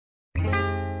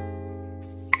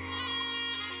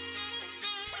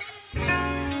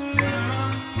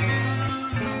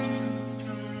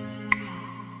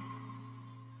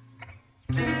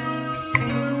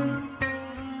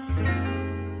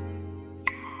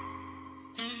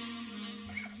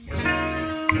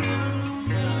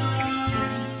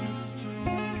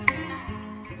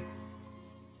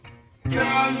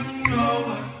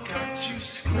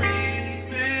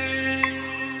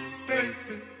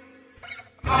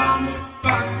I'm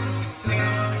about to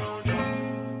sound off.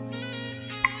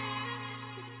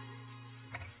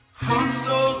 I'm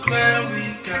so glad we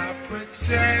got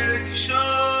protection,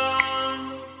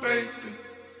 baby.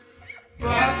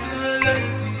 About to let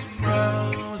these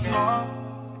frowns off.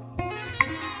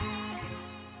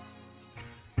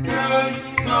 Girl, you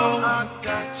know I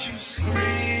got you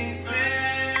screaming,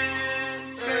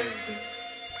 baby.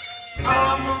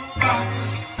 I'm about to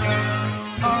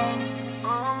sound off.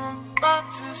 I'm about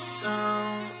to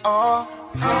sound off.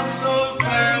 I'm so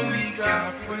glad we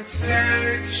got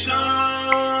protection,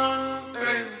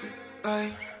 baby.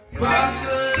 About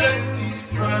to let these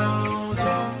frowns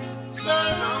off.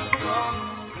 Let them go,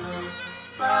 girl.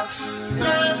 About to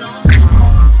let them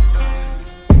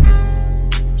go.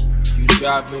 You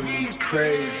driving me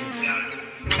crazy.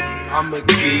 I'ma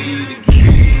give you the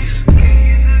keys.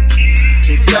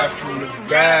 Hit that from the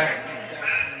back.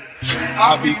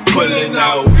 I'll be pulling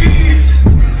out weeds,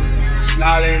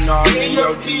 sliding all in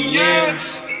your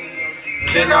DMs.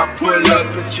 Then I pull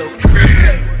up at your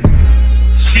crib.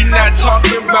 She not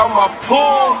talking about my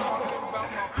pool.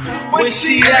 When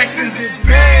she asks, is it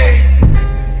big?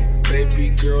 Baby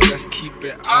girl, let's keep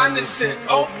it honest and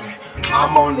open.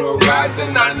 I'm on the rise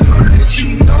and I know that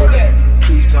you know that.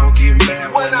 Please don't get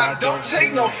mad when I don't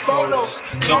take no photos.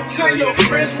 Don't tell your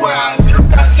friends where I live,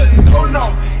 that's a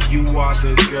no-no. You are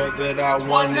the girl that I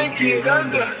wanna get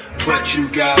under, but you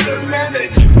got a man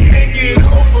that you can't get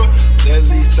over. At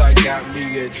least I got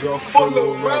me a drawer full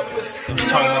of rubbers. So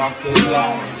turn off the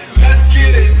lights, let's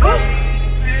get it.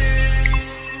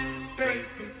 Baby,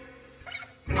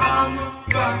 I'm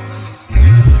about to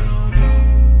sound off.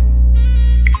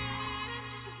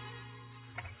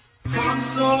 I'm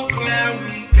so glad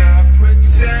we got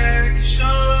protection,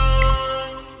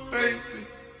 baby.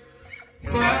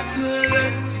 About to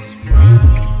let these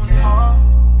frowns off.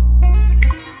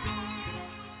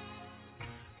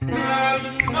 Girl,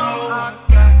 you know I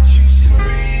got you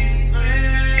screaming,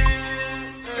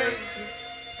 baby.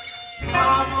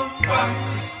 I'm about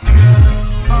to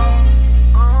sound off.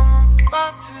 I'm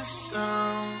about to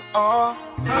sound off.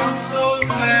 I'm so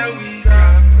glad we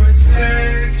got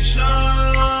protection,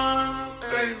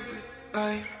 baby.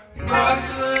 About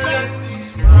to let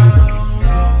these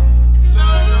frowns off.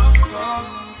 Let them go,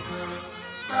 girl.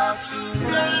 About to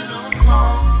let them go.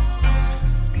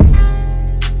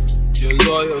 Your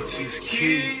loyalty's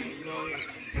key.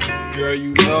 Girl,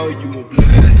 you know you a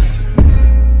blessing.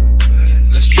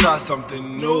 Let's try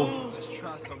something new.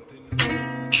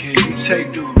 Can you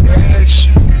take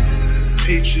direction?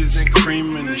 Peaches and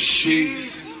cream in the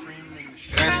sheets.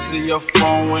 Answer your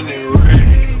phone when it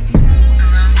rings.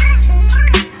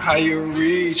 How you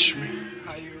reach me?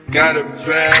 Got a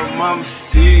bad mama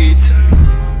seat.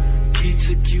 He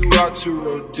took you out to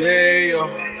Rodeo.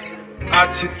 I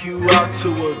took you out to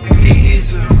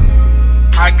Ibiza.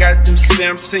 I got them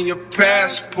stamps in your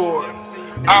passport.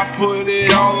 I put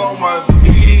it all on my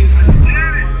visa.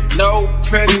 No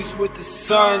pennies with the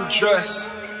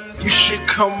sundress. You should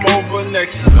come over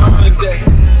next Sunday.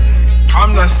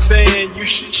 I'm not saying you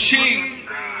should cheat.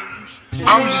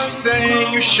 I'm just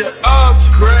saying you should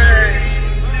upgrade.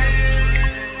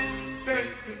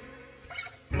 Baby,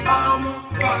 I'm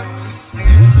about to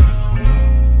sound off.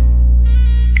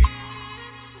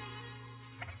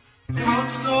 I'm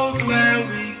so glad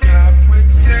we got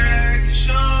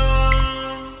protection,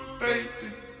 baby.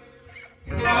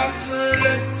 About to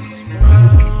let these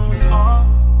frowns off.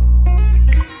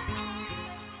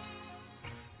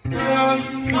 Girl,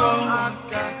 you know I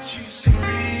got you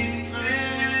screaming,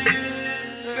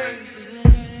 baby.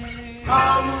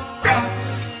 I'm about to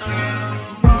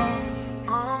sound off.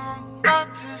 I'm about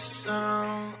to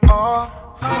sound off.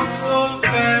 I'm so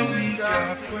glad we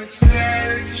got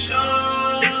protection.